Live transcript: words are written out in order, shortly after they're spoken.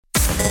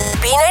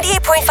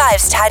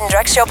B98.5's Tad and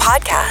Drex Show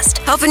podcast,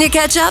 helping you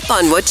catch up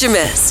on what you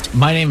missed.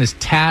 My name is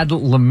Tad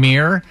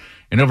Lemire,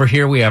 and over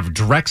here we have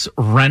Drex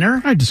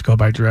Renner. I just go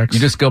by Drex. You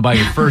just go by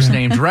your first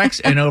name, Drex.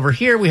 And over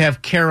here we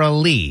have Kara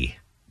Lee.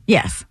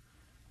 Yes.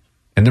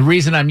 And the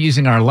reason I'm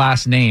using our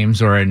last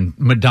names, or in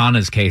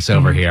Madonna's case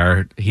over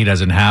here, he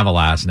doesn't have a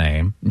last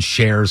name. In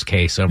Cher's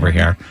case over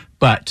here.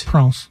 But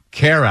Prince.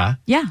 Kara.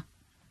 Yeah.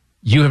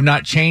 You have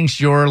not changed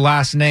your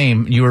last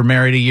name. You were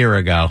married a year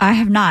ago. I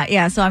have not.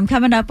 Yeah. So I'm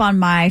coming up on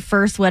my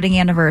first wedding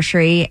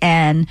anniversary,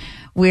 and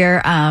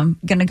we're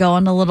going to go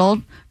on a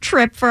little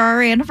trip for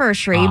our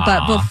anniversary. Aww.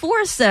 But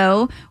before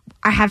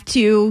I have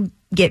to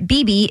get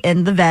BB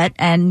in the vet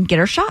and get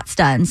her shots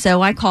done.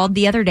 So I called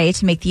the other day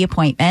to make the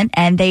appointment,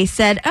 and they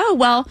said, oh,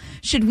 well,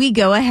 should we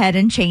go ahead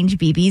and change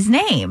BB's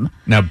name?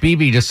 Now,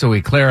 BB, just so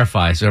we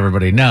clarify, so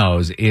everybody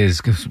knows,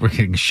 is, because we're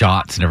getting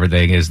shots and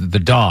everything, is the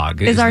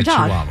dog. Is our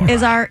dog.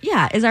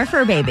 Chihuahua, Is our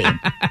fur baby.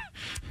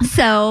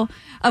 So,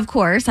 of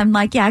course, I'm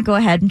like, yeah, go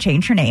ahead and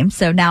change her name.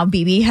 So now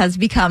BB has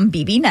become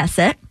BB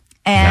Nesset.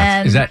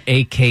 And is that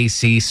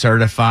AKC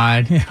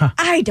certified? Yeah.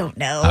 I don't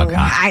know. Okay.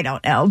 I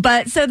don't know.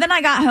 But so then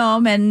I got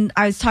home and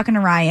I was talking to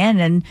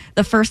Ryan, and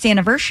the first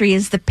anniversary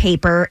is the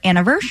paper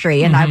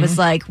anniversary. And I was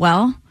like,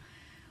 well,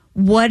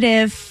 what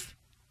if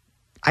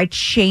I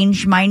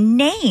change my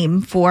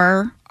name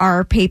for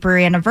our paper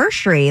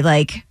anniversary?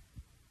 Like,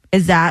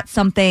 is that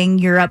something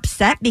you're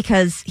upset?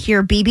 Because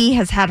here BB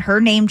has had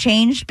her name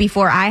changed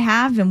before I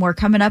have, and we're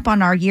coming up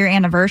on our year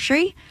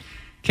anniversary.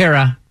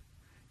 Kara,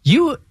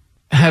 you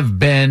have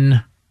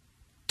been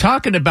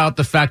talking about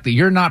the fact that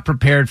you're not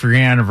prepared for your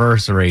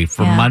anniversary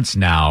for months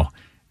now.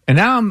 And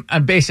now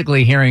I'm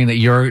basically hearing that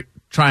you're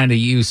trying to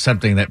use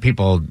something that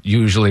people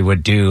usually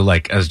would do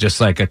like as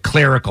just like a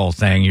clerical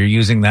thing. You're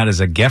using that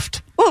as a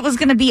gift? Well, it was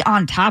going to be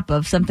on top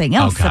of something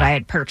else that I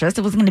had purchased.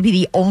 It wasn't going to be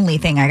the only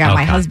thing I got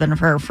my husband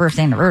for her first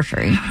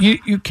anniversary.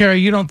 Kara,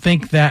 you don't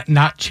think that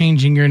not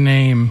changing your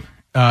name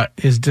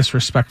is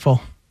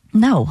disrespectful?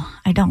 No,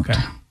 I don't. Okay.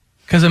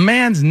 Because a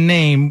man's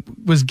name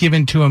was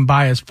given to him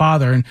by his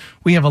father, and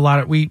we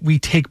have we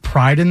take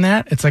pride in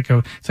that. It's like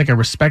a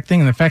respect thing,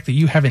 and the fact that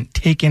you haven't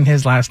taken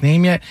his last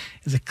name yet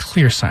is a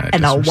clear sign of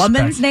disrespect. And a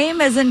woman's name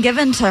isn't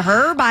given to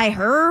her by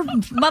her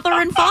mother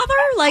and father?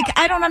 Like,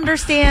 I don't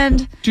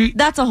understand.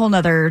 That's a whole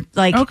nother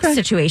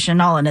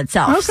situation all in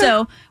itself. Okay.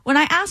 So when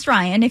I asked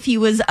Ryan if he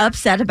was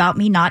upset about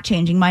me not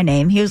changing my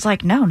name, he was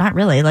like, no, not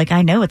really. Like,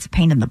 I know it's a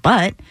pain in the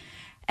butt.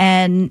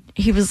 And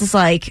he was just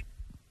like,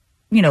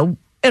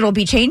 it'll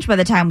be changed by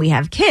the time we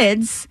have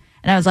kids.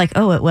 And I was like,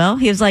 oh, it will?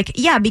 He was like,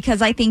 yeah,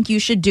 because I think you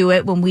should do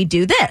it when we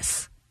do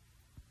this.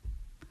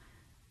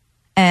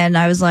 And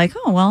I was like,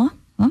 oh, well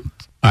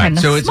kind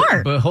of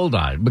smart. But hold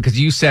on, because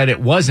you said it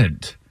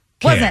wasn't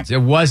kids.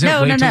 It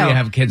wasn't wait till you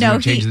have kids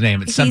and change the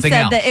name. It's something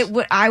else. He said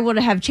that I would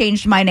have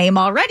changed my name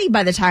already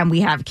by the time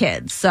we have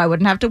kids, so I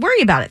wouldn't have to worry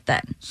about it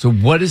then. So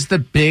what is the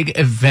big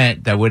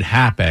event that would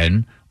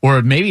happen?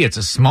 Or maybe it's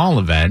a small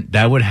event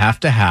that would have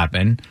to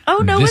happen. Oh,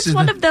 no, it's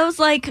one of those,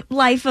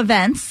 life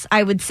events,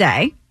 I would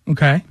say.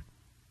 Okay.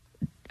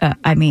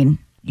 I mean,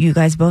 you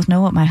guys both know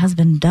what my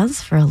husband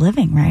does for a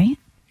living, right?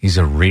 He's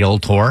a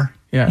realtor?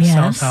 Yeah, yes.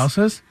 Sells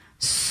houses.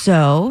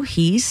 So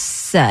he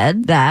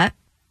said that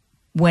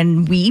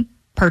when we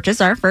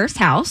purchase our first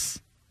house,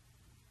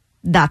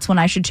 that's when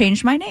I should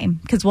change my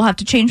name, because we'll have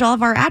to change all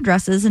of our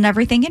addresses and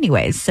everything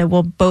anyways. So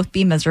we'll both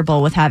be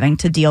miserable with having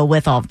to deal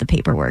with all of the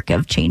paperwork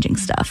of changing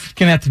stuff.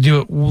 You're going to have to do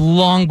it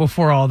long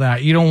before all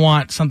that. You don't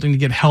want something to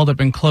get held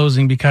up in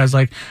closing because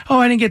I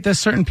didn't get this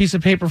certain piece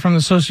of paper from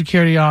the Social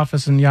Security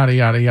office and yada,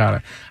 yada,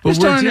 yada. But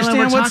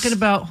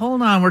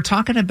we're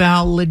talking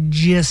about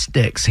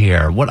logistics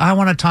here. What I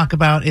want to talk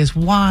about is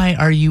why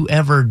are you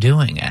ever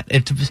doing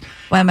it?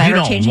 Why am I you ever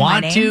don't changing my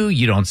want name? to.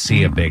 You don't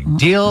see a big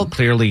deal.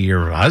 Clearly,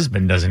 your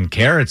husband doesn't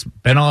care. It's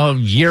been a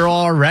year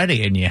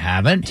already, and you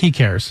haven't. He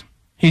cares.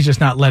 He's just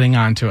not letting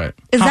on to it.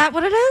 Is that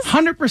what it is?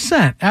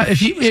 100%.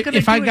 She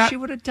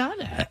would have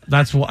done it.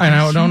 That's why, and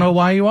I don't know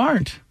why you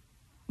aren't.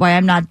 Why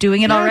I'm not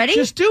doing it already?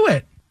 Just do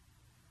it.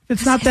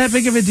 It's not that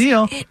big of a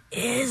deal. It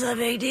is a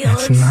big deal.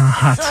 It's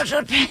not. Such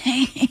a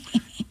pain.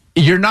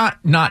 You're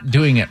not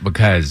doing it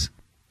because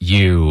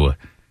you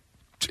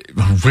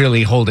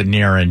really hold it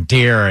near and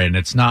dear, and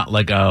it's not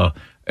like a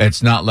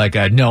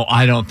no,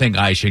 I don't think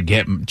I should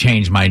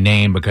change my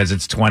name because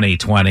it's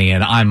 2020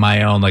 and I'm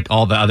my own, like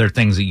all the other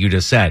things that you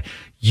just said.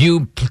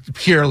 You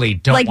purely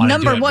don't want to do it.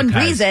 Number one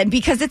reason,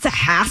 because it's a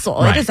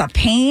hassle. Right. It is a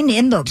pain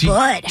in the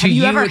butt. Have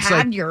you ever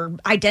had your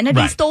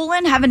identity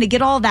stolen, having to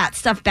get all that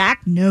stuff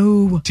back?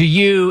 No. To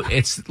you,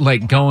 it's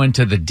like going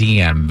to the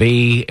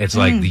DMV. It's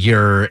like have you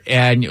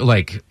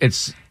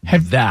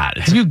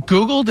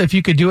Googled if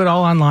you could do it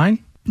all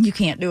online? You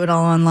can't do it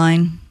all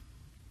online.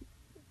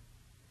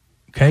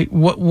 Okay.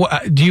 What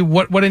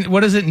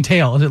does it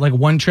entail? Is it like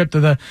one trip to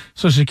the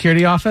Social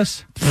Security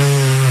office?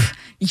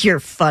 You're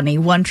funny.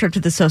 One trip to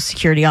the Social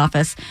Security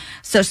office.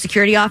 Social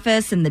Security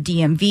office and the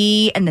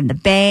DMV and then the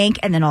bank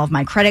and then all of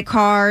my credit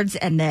cards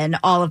and then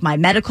all of my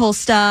medical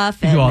stuff.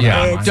 And do all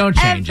that. Don't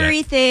change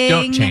everything. it.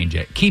 Don't change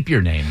it. Keep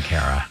your name,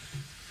 Kara.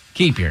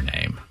 Keep your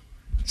name.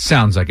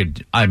 Sounds like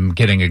I'm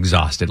getting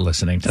exhausted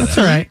listening to That's this.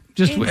 all right.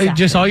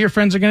 Just all your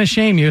friends are going to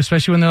shame you,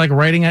 especially when they're like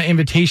writing out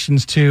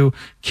invitations to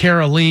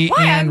Kara Lee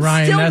and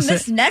Ryan I'm still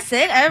Nessett. Miss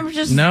Nessett. I'm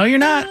just No, you're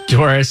not.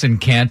 Doris and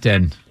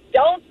Canton.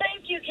 Don't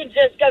think you can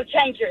just go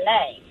change your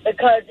name,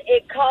 because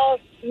it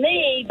cost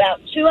me about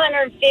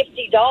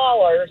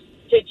 $250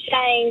 to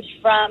change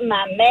from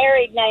my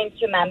married name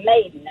to my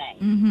maiden name.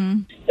 Mm-hmm.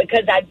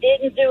 Because I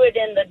didn't do it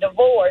in the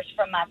divorce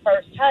from my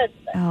first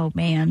husband. Oh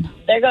man.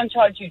 They're going to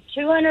charge you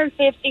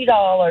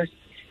 $250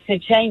 to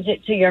change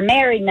it to your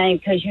married name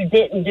because you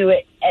didn't do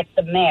it at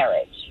the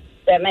marriage.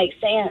 That makes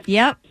sense?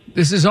 Yep.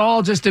 This is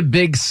all just a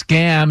big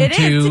scam It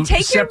is, to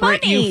take your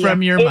separate money. you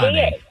from your It money.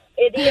 is.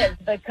 It is,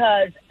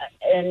 because,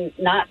 and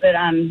not that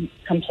I'm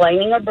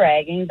complaining or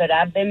bragging, but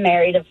I've been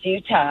married a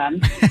few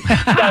times. So every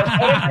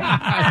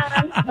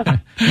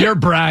time You're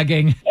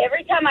bragging.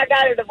 I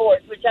got a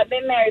divorce, which I've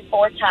been married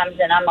 4 times,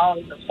 and I'm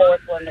on the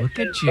 4th one. Look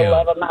at It's you. the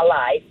love of my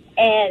life.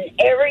 And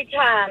every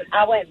time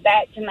I went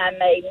back to my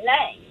maiden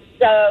name.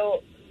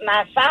 So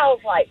my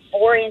file's like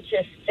 4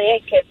 inches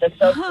thick at the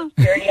Social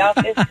Security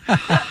office.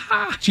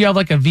 Do you have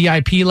like a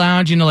VIP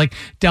lounge? You know, like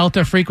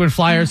Delta frequent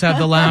flyers have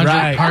the lounge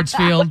Right. at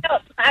Hartsfield. Well,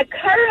 my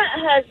current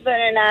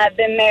husband and I have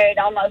been married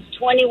almost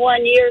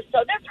 21 years,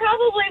 so they're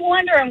probably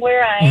wondering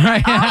where I am.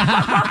 Right.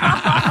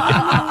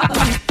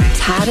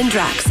 Tad and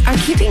Drex are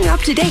keeping you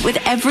up to date with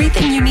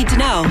everything you need to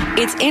know.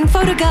 It's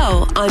info to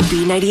go on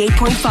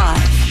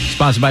B98.5.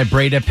 Sponsored by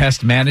Breda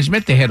Pest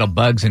Management. They handle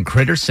bugs and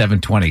critters.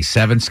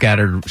 727.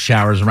 Scattered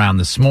showers around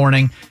this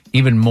morning.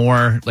 Even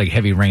more like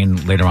heavy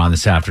rain later on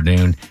this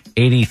afternoon.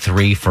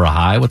 83 for a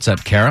high. What's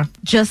up, Kara?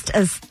 Just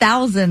as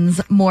thousands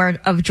more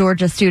of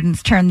Georgia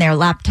students turned their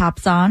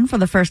laptops on for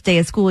the first day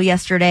of school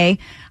yesterday,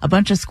 a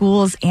bunch of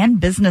schools and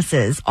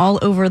businesses all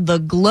over the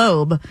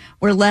globe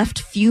were left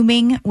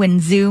fuming when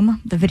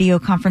Zoom, the video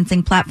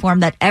conferencing platform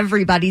that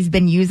everybody's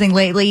been using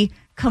lately,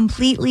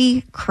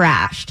 completely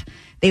crashed.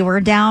 They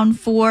were down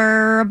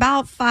for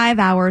about 5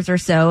 hours or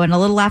so, and a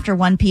little after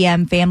 1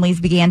 p.m.,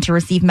 families began to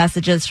receive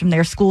messages from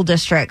their school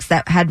districts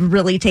that had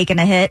really taken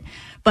a hit.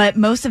 But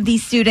most of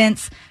these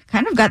students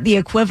kind of got the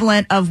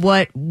equivalent of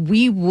what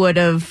we would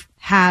have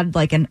had,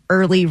 like an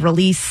early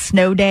release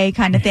snow day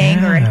kind of thing,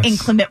 or an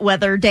inclement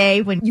weather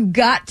day when you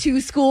got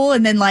to school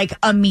and then like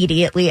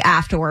immediately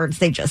afterwards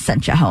they just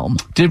sent you home.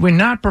 Did we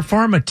not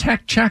perform a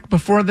tech check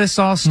before this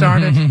all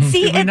started?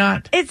 See, Did we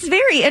not? It's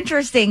very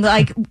interesting.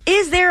 Like,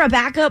 is there a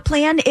backup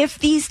plan if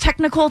these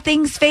technical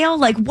things fail?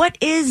 Like, what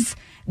is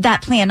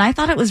that plan? I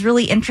thought it was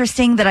really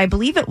interesting that I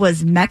believe it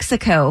was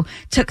Mexico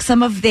took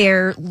some of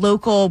their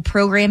local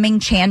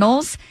programming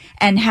channels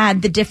and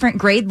had the different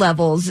grade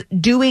levels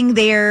doing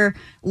their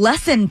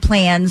lesson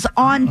plans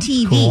on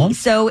TV. Cool.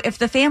 So if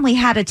the family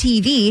had a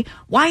TV,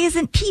 why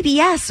isn't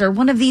PBS or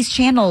one of these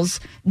channels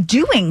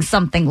doing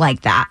something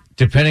like that?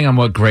 Depending on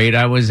what grade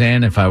I was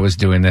in, if I was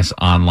doing this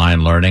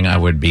online learning, I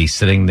would be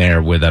sitting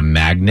there with a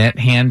magnet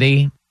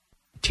handy.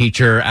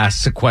 Teacher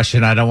asks a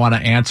question I don't want to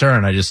answer,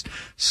 and I just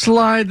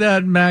slide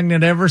that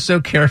magnet ever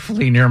so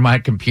carefully near my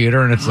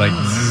computer, and it's like...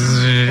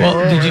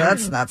 Well,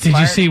 did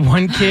you see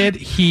one kid?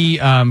 He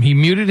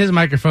muted his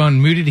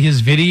microphone, muted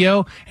his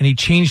video, and he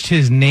changed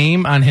his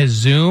name on his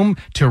Zoom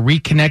to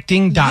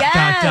reconnecting ...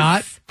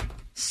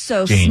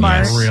 So Genius.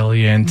 smart.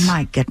 Brilliant.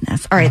 My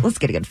goodness. All right, let's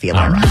get a good feeling.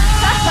 All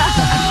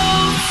right.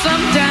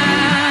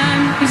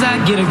 Sometimes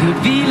I get a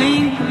good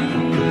feeling.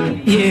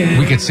 Yeah.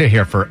 We could sit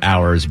here for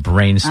hours I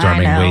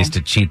brainstorming know. ways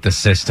to cheat the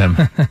system.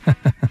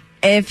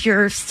 If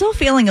you're still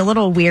feeling a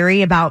little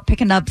weary about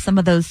picking up some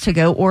of those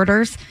to-go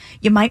orders,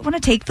 you might want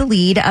to take the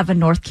lead of a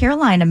North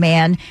Carolina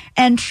man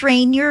and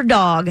train your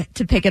dog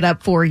to pick it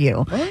up for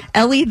you.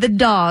 Ellie the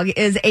dog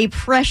is a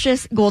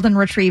precious golden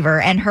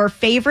retriever, and her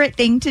favorite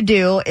thing to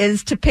do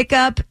is to pick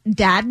up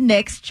Dad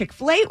Nick's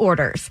Chick-fil-A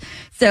orders.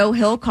 So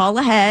he'll call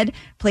ahead,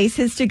 place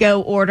his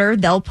to-go order,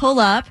 they'll pull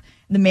up.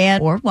 The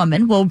man or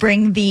woman will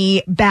bring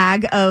the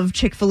bag of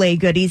Chick-fil-A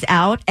goodies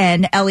out,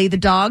 and Ellie the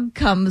dog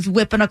comes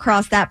whipping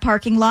across that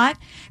parking lot.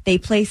 They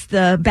place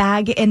the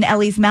bag in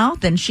Ellie's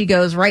mouth, and she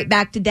goes right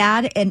back to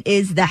Dad and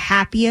is the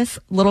happiest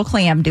little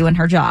clam doing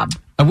her job.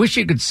 I wish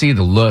you could see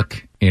the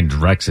look in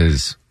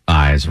Drex's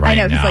eyes right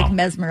now. I know, he's like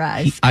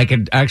mesmerized. I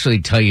could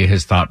actually tell you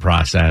his thought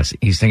process.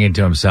 He's thinking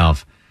to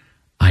himself,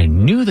 I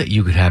knew that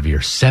you could have your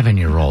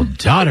 7-year-old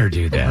daughter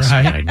do this,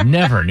 Right. but I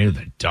never knew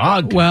the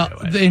dog could Well,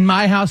 do it. in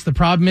my house, the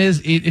problem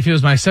is if it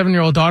was my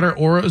 7-year-old daughter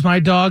or it was my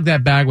dog,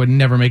 that bag would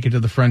never make it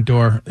to the front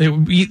door. It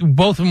would be,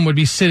 both of them would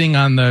be sitting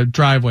on the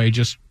driveway,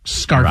 just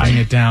scarfing Right.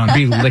 it down.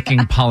 Be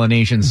licking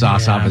Polynesian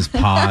sauce Yeah. off his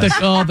paws.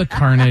 the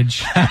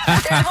carnage.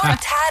 There's more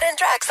Tad and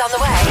Drex on the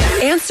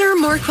way. Answer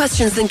more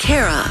questions than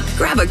Kara.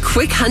 Grab a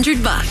quick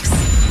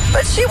 $100.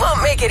 But she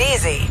won't make it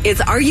easy.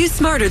 It's Are You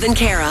Smarter Than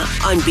Kara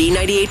on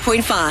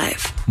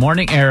B98.5.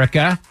 Morning,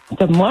 Erica.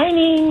 Good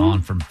morning.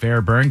 On from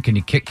Fairburn. Can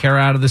you kick Kara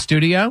out of the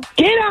studio?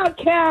 Get out,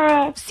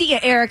 Kara. See ya,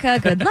 Erica.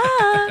 Good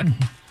luck.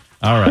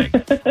 All right.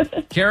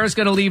 Kara's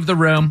going to leave the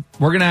room.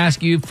 We're going to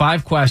ask you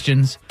 5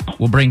 questions.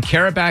 We'll bring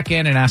Kara back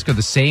in and ask her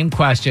the same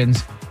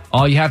questions.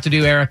 All you have to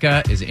do,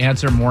 Erica, is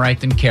answer more right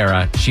than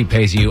Kara. She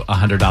pays you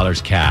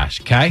 $100 cash,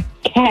 okay?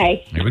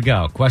 Okay. Here we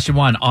go. Question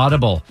 1.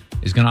 Audible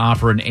is going to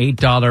offer an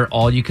 $8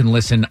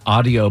 all-you-can-listen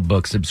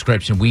audiobook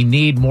subscription. We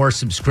need more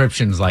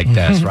subscriptions like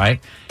this, right?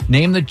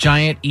 Name the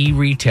giant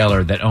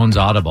e-retailer that owns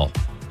Audible.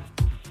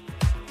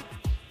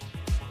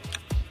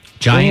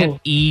 Giant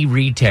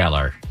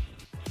e-retailer.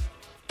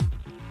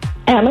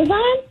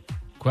 Amazon?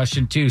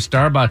 Question 2.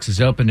 Starbucks has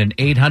opened an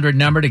 800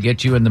 number to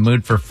get you in the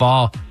mood for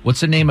fall.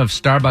 What's the name of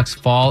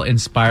Starbucks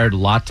fall-inspired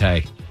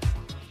latte?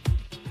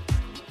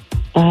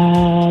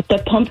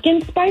 The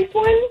pumpkin spice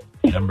one?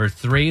 Number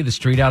 3. The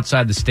street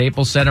outside the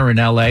Staples Center in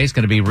L.A. is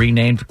going to be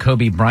renamed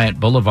Kobe Bryant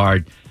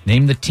Boulevard.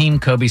 Name the team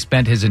Kobe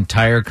spent his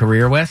entire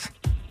career with.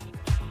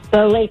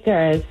 The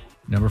Lakers.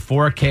 Number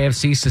 4.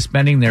 KFC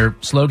suspending their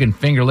slogan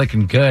 "Finger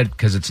Licking Good"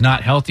 because it's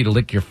not healthy to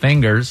lick your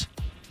fingers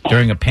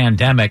during a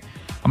pandemic.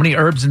 How many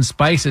herbs and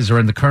spices are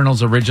in the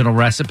Colonel's original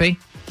recipe?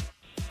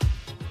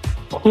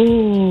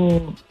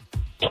 Ooh,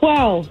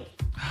 12.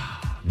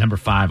 Number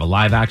 5. A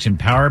live-action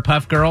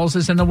Powerpuff Girls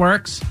is in the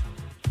works.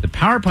 The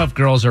Powerpuff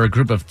Girls are a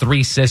group of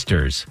 3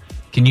 sisters.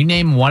 Can you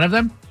name one of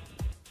them?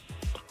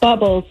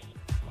 Bubbles.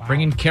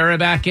 Bringing Kara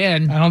back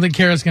in. I don't think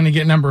Kara's going to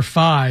get number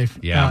 5.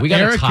 Yeah, we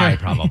got a tie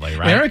probably,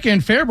 right? Erica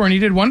and Fairborn, you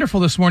did wonderful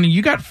this morning.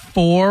 You got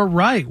 4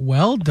 right.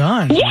 Well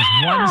done. She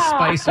was one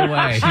spice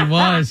away. She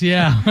was,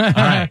 yeah. All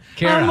right,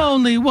 Kara. I'm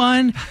only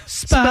one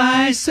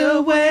spice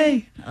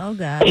away. Oh,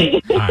 God.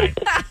 All right.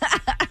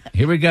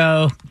 Here we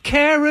go.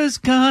 Kara's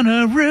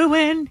gonna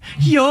ruin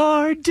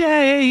your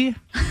day.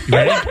 You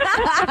ready?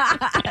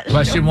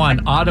 Question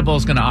 1.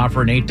 Audible's gonna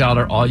offer an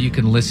 $8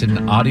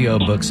 all-you-can-listen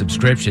audiobook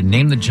subscription.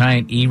 Name the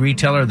giant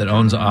e-retailer that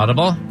owns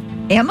Audible.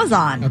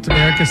 Amazon. That's what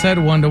Erica said,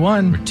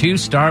 1-1. 2.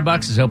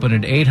 Starbucks has opened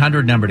an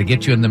 800 number to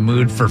get you in the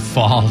mood for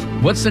fall.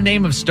 What's the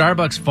name of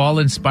Starbucks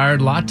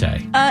fall-inspired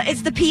latte?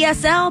 It's the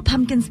PSL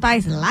Pumpkin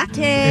Spice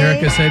Latte.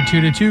 Erica said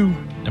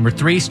 2-2. Number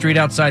 3, street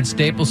outside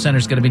Staples Center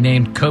is going to be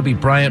named Kobe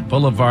Bryant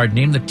Boulevard.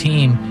 Name the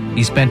team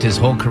he spent his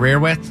whole career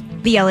with.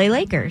 The LA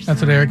Lakers. That's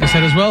what Erica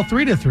said as well,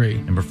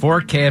 3-3. Number 4,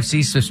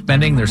 KFC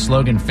suspending their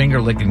slogan "Finger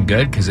Licking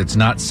Good" because it's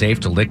not safe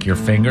to lick your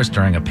fingers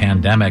during a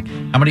pandemic.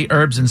 How many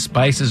herbs and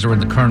spices are in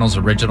the Colonel's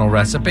original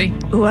recipe?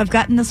 Ooh, I've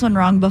gotten this one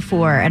wrong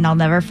before, and I'll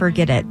never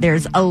forget it.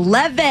 There's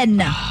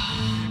 11.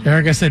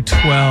 Erica said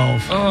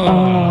 12.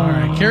 All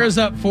right. Kara's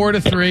up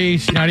 4-3.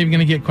 She's not even going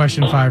to get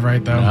question 5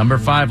 right, though. Number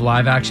 5,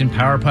 live-action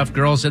Powerpuff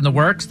Girls in the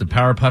works. The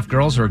Powerpuff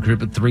Girls are a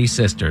group of 3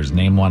 sisters.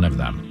 Name one of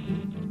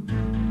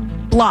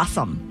them.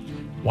 Blossom.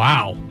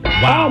 Wow.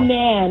 Oh,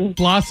 man.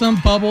 Blossom,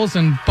 Bubbles,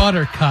 and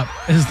Buttercup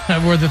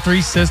were the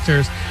 3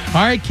 sisters.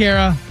 All right,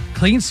 Kara.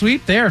 Clean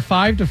sweep there,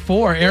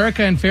 5-4.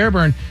 Erica and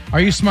Fairburn, are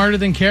you smarter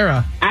than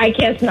Kara? I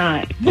guess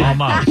not.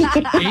 Almost.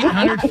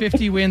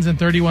 850 wins and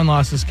 31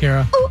 losses,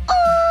 Kara. Ooh,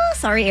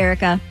 sorry,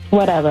 Erica.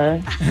 Whatever.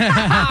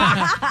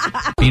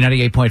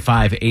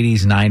 B98.5, 80s,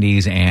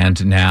 90s,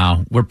 and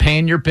now. We're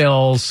paying your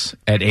bills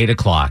at 8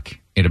 o'clock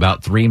in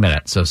about 3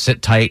 minutes. So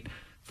sit tight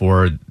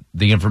for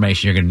the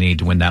information you're going to need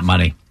to win that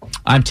money.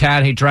 I'm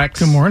Tad. Hey, Drex.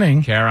 Good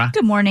morning. Kara.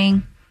 Good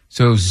morning.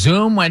 So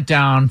Zoom went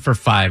down for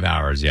 5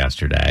 hours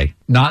yesterday.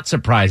 Not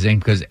surprising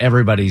because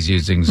everybody's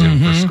using Zoom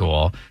for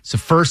school. It's the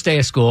first day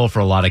of school for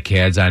a lot of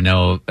kids. I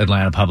know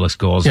Atlanta Public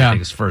Schools, I think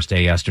it's first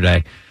day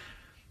yesterday.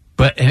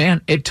 But,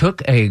 man, it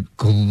took a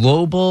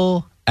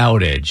global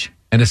outage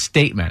and a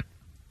statement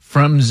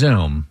from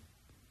Zoom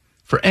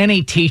for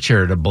any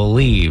teacher to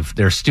believe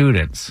their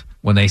students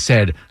when they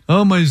said,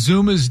 "Oh, my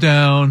Zoom is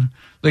down."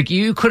 Like,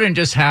 you couldn't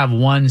just have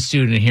one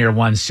student here,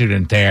 one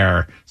student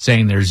there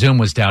saying their Zoom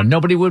was down.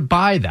 Nobody would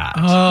buy that.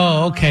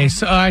 Oh, okay.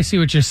 So I see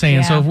what you're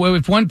saying. Yeah. So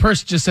if one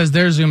person just says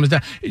their Zoom is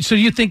down, so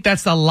you think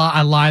that's a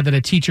lie that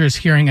a teacher is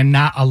hearing and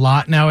not a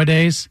lot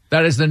nowadays?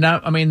 That is the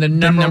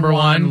number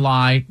one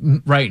lie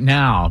right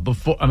now.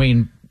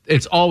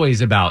 It's always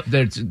about,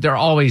 they're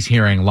always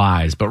hearing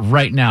lies. But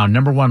right now,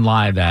 number one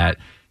lie that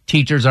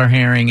teachers are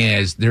hearing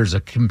is there's a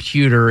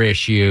computer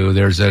issue,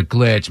 there's a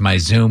glitch, my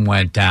Zoom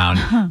went down.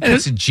 And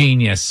it's a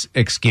genius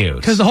excuse.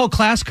 Because the whole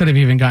class could have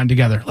even gotten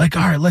together. Like,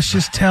 all right, let's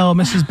just tell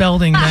Mrs.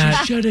 Belding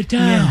that. Shut it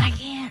down. I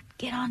can't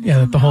get on this.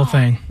 Yeah, the whole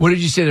thing. What did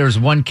you say? There was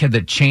one kid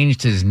that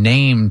changed his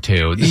name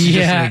to. This is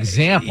just an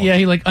example. Yeah,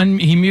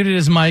 he muted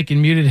his mic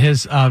and muted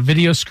his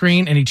video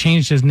screen, and he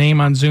changed his name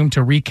on Zoom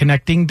to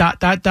reconnecting ...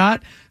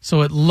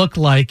 So it looked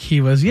like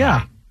he was,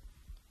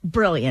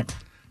 Brilliant.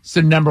 It's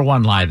the number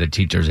one lie that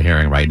teachers are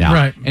hearing right now.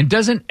 Right. And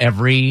doesn't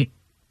every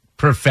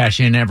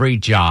profession, every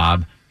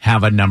job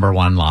have a number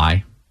one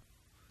lie?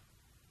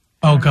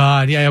 Oh,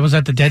 God. Yeah, I was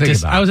at the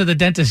dentist. I was at the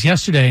dentist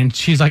yesterday, and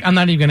she's like, "I'm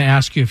not even going to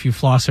ask you if you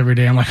floss every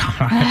day." I'm like, all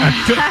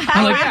right.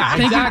 I'm like,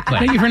 exactly.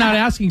 Thank you for not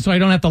asking so I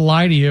don't have to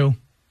lie to you.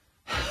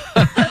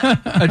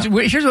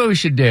 Here's what we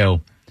should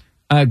do.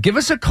 Give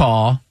us a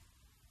call,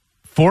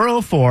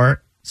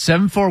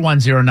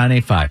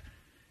 404-741-0985.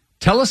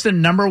 Tell us the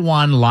number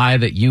one lie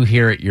that you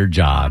hear at your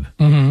job,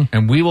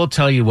 and we will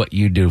tell you what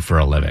you do for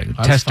a living.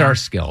 Test our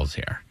skills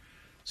here.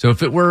 So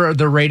if it were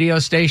the radio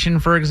station,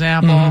 for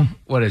example,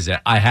 what is it?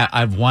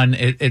 I've won.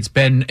 It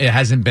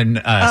hasn't been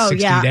 60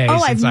 days.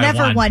 Oh, I've since I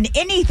never won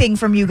anything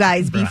from you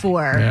guys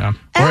before. Yeah.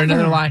 Or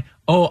another lie.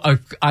 Oh,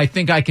 I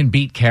think I can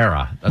beat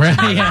Kara. That's Right.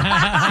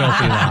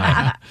 filthy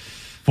lie.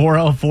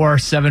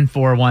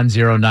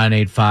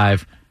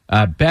 404-741-0985.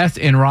 Beth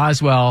in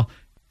Roswell,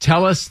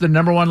 tell us the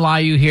number one lie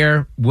you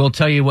hear. We'll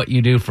tell you what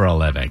you do for a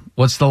living.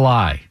 What's the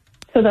lie?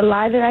 So the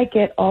lie that I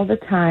get all the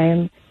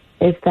time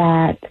is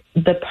that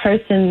the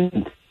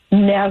person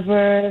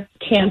never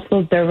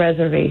canceled their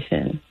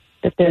reservation,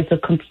 that there's a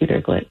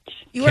computer glitch.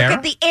 You work Kara?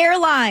 at the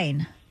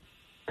airline.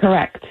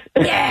 Correct.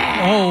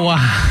 Oh,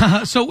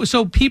 wow.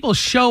 So people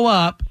show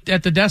up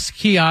at the desk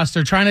kiosk.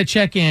 They're trying to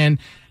check in,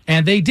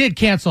 and they did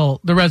cancel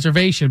the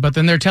reservation, but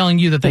then they're telling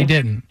you that they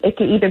didn't. It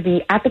could either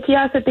be at the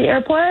kiosk at the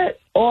airport,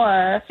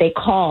 or they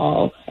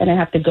call and I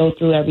have to go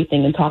through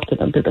everything and talk to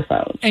them through the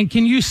phone. And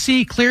can you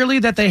see clearly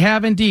that they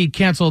have indeed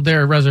canceled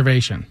their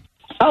reservation?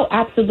 Oh,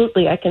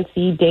 absolutely. I can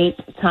see date,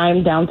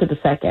 time down to the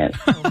second.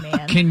 Oh,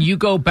 man. Can you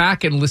go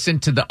back and listen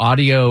to the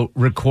audio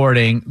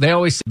recording? They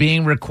always say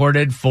being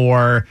recorded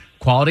for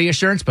quality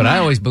assurance, but I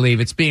always believe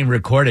it's being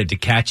recorded to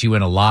catch you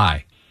in a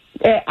lie.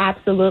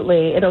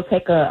 Absolutely. It'll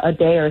take a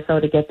day or so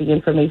to get the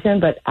information,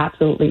 but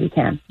absolutely you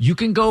can. You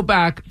can go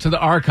back to the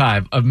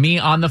archive of me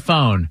on the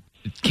phone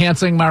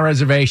canceling my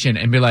reservation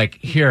and be like,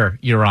 here,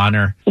 Your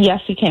Honor.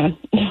 Yes, you can.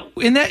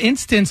 In that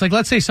instance, like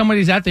let's say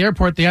somebody's at the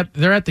airport,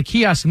 they're at the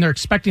kiosk and they're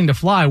expecting to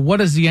fly. What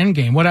is the end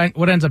game? What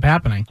ends up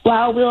happening?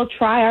 Well, we'll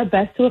try our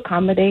best to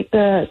accommodate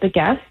the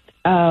guest.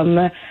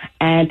 And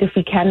if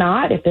we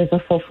cannot, if there's a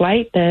full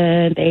flight,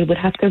 then they would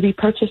have to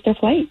repurchase their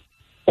flight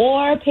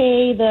or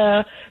pay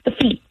the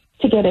fee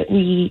to get it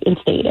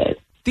reinstated.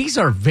 These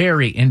are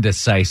very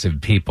indecisive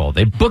people.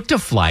 They booked a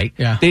flight.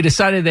 Yeah. They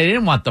decided they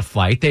didn't want the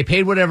flight. They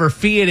paid whatever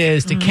fee it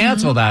is to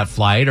cancel that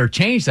flight or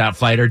change that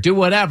flight or do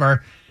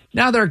whatever.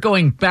 Now they're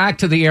going back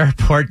to the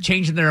airport,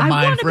 changing their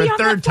mind for a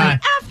third time.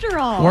 After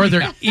all. Or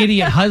their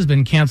idiot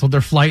husband canceled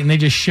their flight and they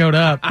just showed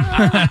up.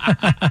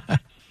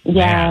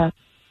 Yeah.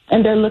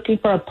 And they're looking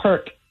for a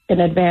perk in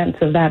advance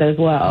of that as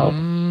well.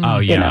 Oh, yeah.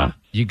 You know.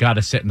 You got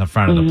to sit in the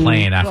front of the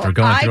plane after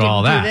going through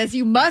all that. I didn't do this.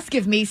 You must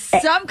give me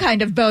some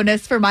kind of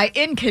bonus for my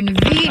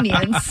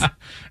inconvenience.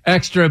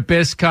 Extra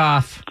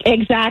Biscoff.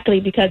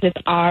 Exactly, because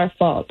it's our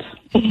fault.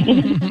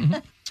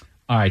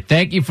 All right.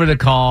 Thank you for the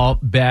call,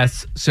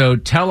 Beth. So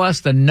tell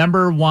us the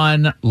number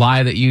one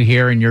lie that you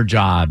hear in your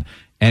job,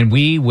 and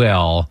we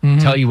will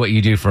tell you what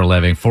you do for a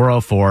living.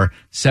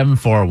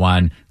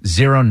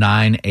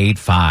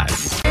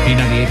 404-741-0985.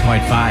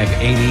 B98.5,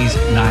 80s,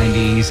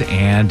 90s,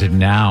 and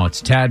now.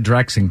 It's Tad,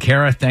 Drex, and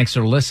Kara. Thanks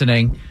for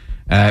listening.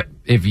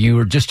 If you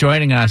were just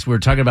joining us, we were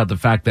talking about the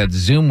fact that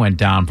Zoom went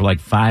down for like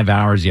 5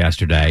 hours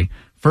yesterday.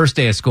 First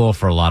day of school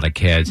for a lot of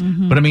kids.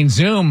 But I mean,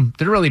 Zoom,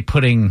 they're really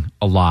putting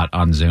a lot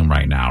on Zoom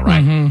right now,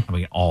 right? I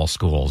mean, all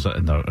schools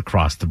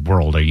across the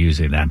world are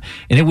using them.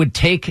 And it would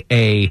take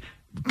a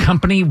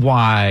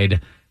company-wide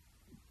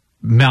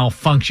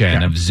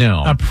malfunction of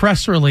Zoom. A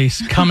press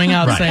release coming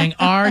out saying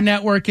our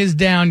network is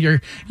down.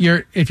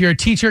 If you're a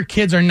teacher,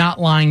 kids are not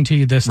lying to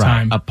you this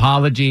time.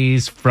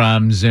 Apologies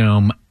from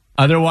Zoom.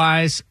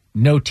 Otherwise,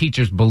 no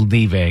teachers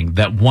believing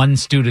that one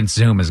student's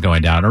Zoom is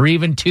going down or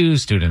even two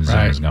students'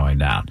 Zoom is going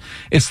down.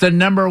 It's the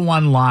number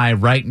one lie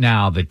right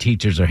now that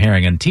teachers are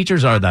hearing, and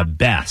teachers are the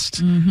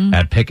best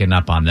at picking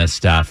up on this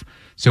stuff.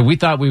 So we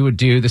thought we would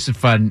do, this is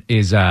fun,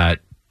 is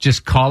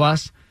just call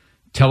us,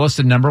 tell us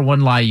the number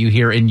one lie you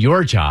hear in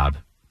your job,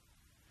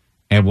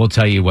 and we'll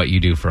tell you what you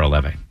do for a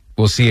living.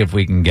 We'll see if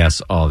we can guess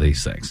all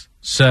these things.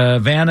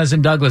 Savannah's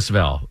in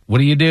Douglasville. What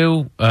do you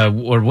do,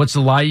 or what's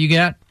the lie you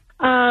get?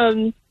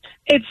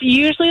 It's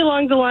usually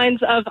along the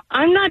lines of,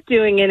 I'm not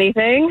doing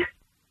anything.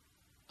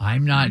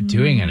 I'm not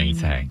doing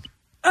anything.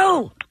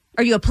 Oh,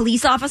 are you a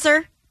police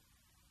officer?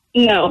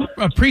 No.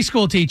 A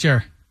preschool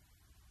teacher.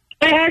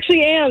 I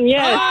actually am,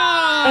 yes.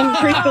 I'm a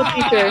preschool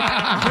teacher.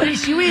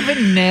 Grace, you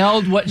even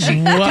nailed what she...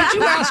 Did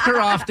you ask her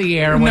off the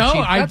air? No,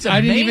 I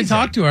didn't even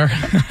talk to her.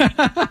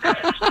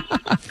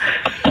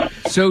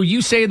 So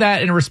you say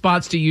that in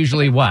response to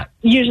usually what?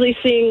 Usually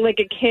seeing like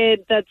a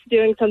kid that's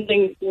doing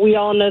something we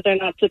all know they're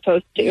not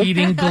supposed to.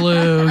 Eating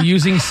glue,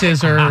 using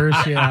scissors,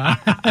 yeah.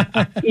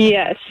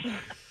 Yes.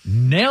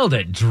 Nailed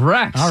it,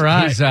 Drex. All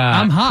right,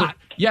 I'm hot.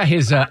 Yeah,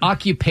 his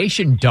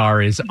occupation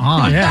dar is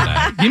on.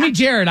 Yeah. Give me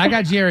Jared. I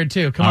got Jared,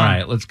 too. Come on. All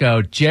right, let's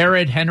go.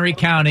 Jared, Henry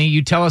County,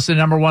 you tell us the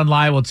number one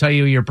lie. We'll tell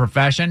you your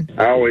profession.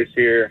 I always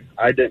hear,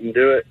 I didn't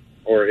do it,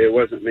 or it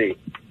wasn't me.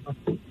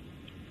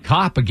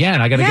 Cop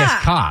again. I got to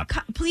guess cop.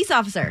 Police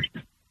officer.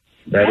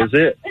 That is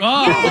it. Oh,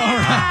 all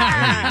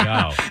right. There you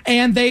go.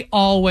 And they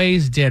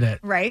always did it.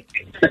 Right.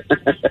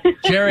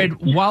 Jared,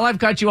 while I've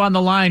got you on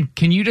the line,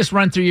 can you just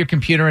run through your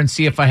computer and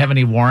see if I have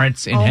any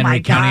warrants in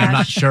Henry County? I'm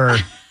not sure.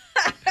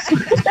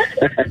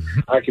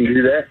 I can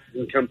do that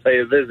and come pay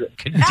a visit.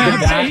 Can you do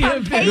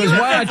that? He goes,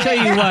 well, I'll tell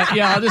you what.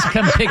 Yeah, I'll just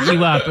come pick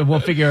you up and we'll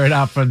figure it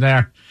out from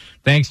there.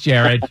 Thanks,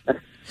 Jared.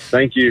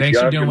 Thank you.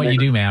 Thanks for doing what you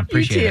do, man.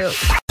 Appreciate it.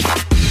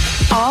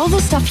 All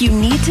the stuff you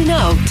need to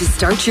know to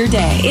start your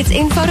day. It's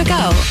Info to Go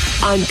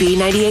on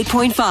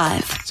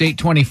B98.5. It's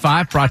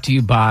 8:25, brought to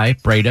you by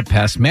Breda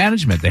Pest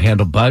Management. They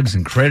handle bugs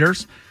and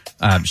critters.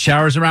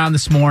 Showers around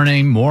this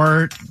morning,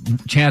 more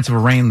chance of a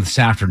rain this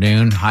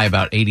afternoon, high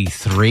about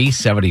 83,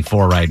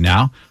 74 right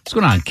now. What's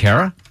going on,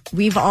 Kara?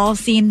 We've all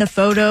seen the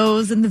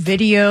photos and the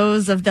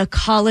videos of the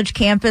college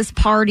campus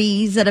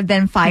parties that have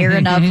been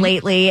firing up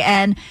lately.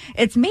 And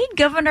it's made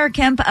Governor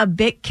Kemp a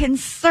bit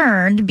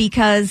concerned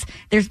because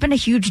there's been a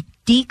huge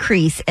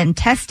decrease in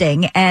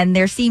testing, and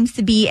there seems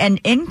to be an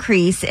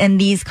increase in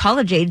these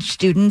college-age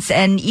students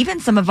and even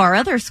some of our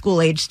other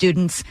school-age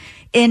students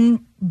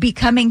in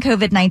becoming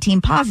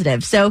COVID-19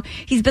 positive. So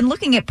he's been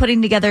looking at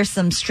putting together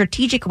some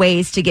strategic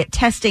ways to get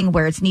testing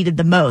where it's needed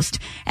the most.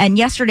 And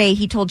yesterday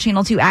he told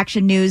Channel 2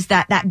 Action News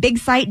that big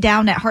site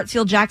down at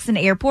Hartsfield-Jackson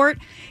Airport,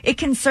 it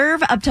can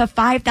serve up to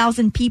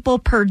 5,000 people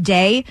per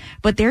day,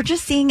 but they're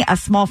just seeing a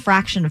small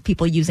fraction of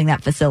people using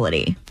that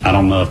facility. I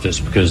don't know if it's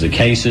because the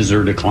cases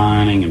are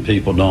declining and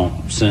people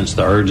don't sense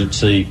the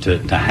urgency to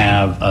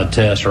have a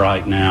test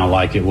right now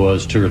like it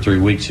was 2 or 3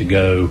 weeks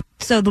ago.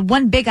 So the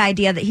one big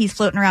idea that he's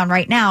floating around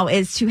right now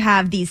is to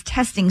have these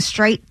testing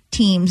strike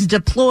teams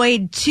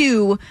deployed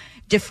to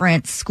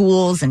different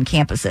schools and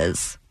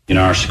campuses. You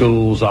know, our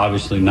schools,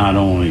 obviously not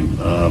only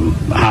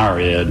higher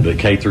ed, but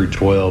K through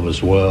 12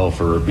 as well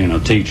for,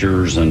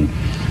 teachers and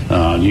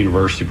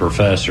university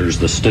professors,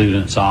 the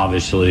students,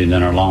 obviously, and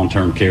then our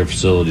long-term care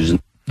facilities.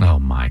 Oh,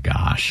 my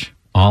gosh.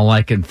 All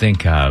I can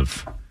think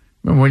of,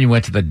 remember when you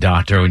went to the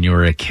doctor when you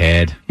were a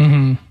kid?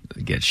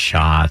 Mm-hmm. Get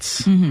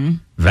shots,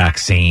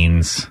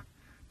 vaccines.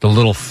 The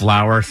little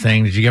flower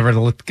thing. Did you ever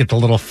get the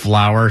little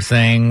flower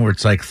thing where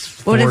it's like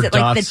four What is it,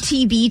 dots? like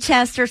the TB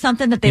test or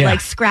something that they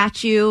like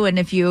scratch you, and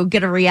if you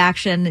get a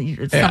reaction,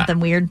 it's something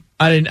weird?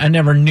 I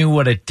never knew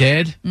what it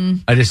did.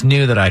 I just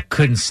knew that I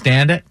couldn't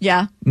stand it.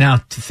 Yeah.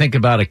 Now to think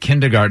about a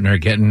kindergartner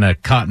getting a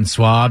cotton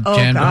swab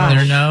jammed in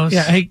their nose.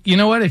 Yeah. Hey, you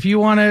know what? If you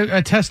want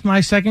to test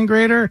my second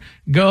grader,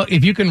 go.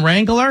 If you can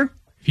wrangle her,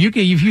 if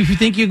you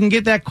think you can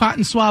get that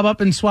cotton swab up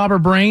and swab her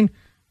brain,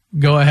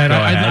 go ahead.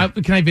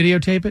 Can I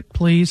videotape it,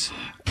 please?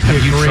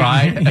 Have you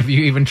tried? Have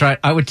you even tried?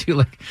 I would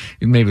do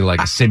maybe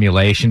a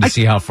simulation to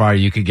see how far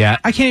you could get.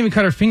 I can't even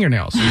cut her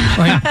fingernails. Not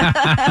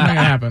gonna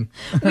happen.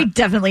 We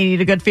definitely need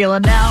a good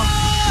feeling now.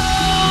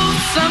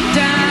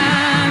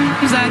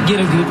 Sometimes I get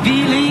a good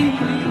feeling.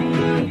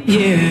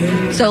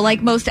 Yeah. So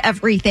like most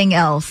everything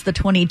else, the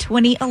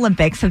 2020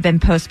 Olympics have been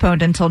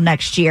postponed until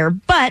next year,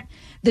 but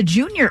the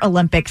Junior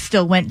Olympics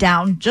still went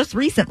down just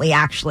recently,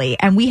 actually.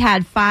 And we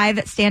had 5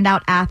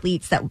 standout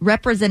athletes that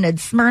represented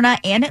Smyrna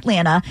and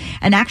Atlanta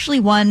and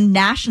actually won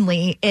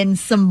nationally in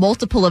some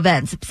multiple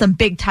events, some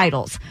big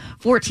titles.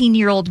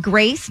 14-year-old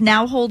Grace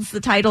now holds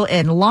the title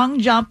in long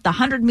jump, the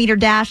 100-meter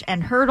dash,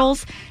 and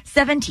hurdles.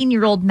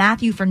 17-year-old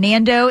Matthew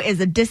Fernando is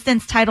a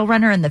distance title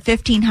runner in the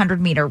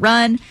 1,500-meter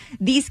run.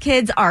 These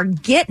kids are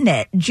getting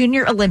it.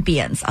 Junior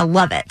Olympians. I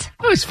love it.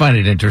 I always find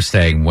it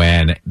interesting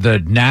when the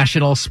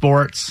national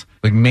sports,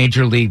 like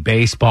Major League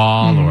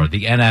Baseball or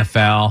the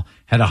NFL,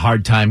 had a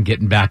hard time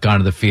getting back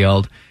onto the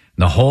field.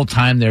 And the whole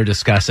time they're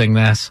discussing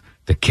this,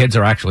 the kids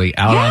are actually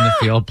out on the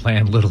field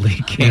playing Little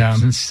League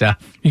games and stuff.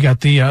 You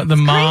got the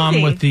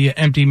mom with the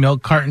empty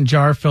milk carton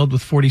jar filled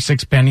with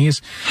 46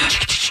 pennies.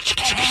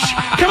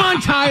 Come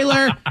on,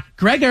 Tyler.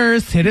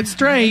 Gregors, hit it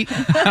straight.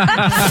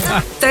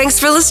 Thanks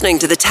for listening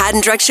to the Tad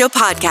and Drex Show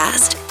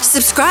podcast.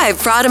 Subscribe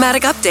for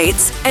automatic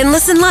updates and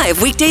listen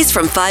live weekdays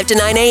from 5 to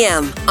 9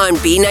 a.m. on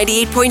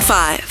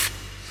B98.5.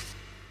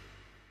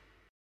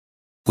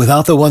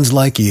 Without the ones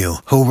like you,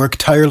 who work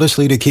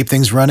tirelessly to keep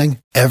things running,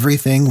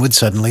 everything would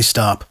suddenly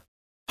stop.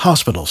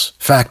 Hospitals,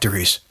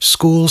 factories,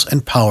 schools,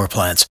 and power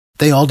plants,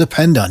 they all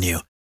depend on you.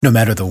 No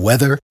matter the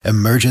weather,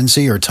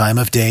 emergency, or time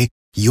of day,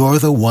 you're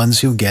the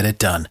ones who get it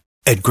done.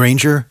 At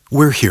Grainger,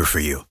 we're here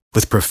for you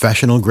with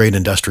professional-grade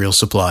industrial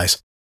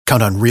supplies.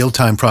 Count on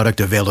real-time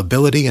product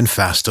availability and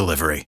fast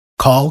delivery.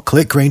 Call,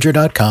 click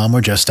Grainger.com,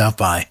 or just stop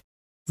by.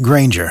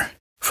 Grainger,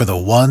 for the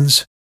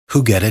ones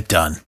who get it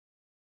done.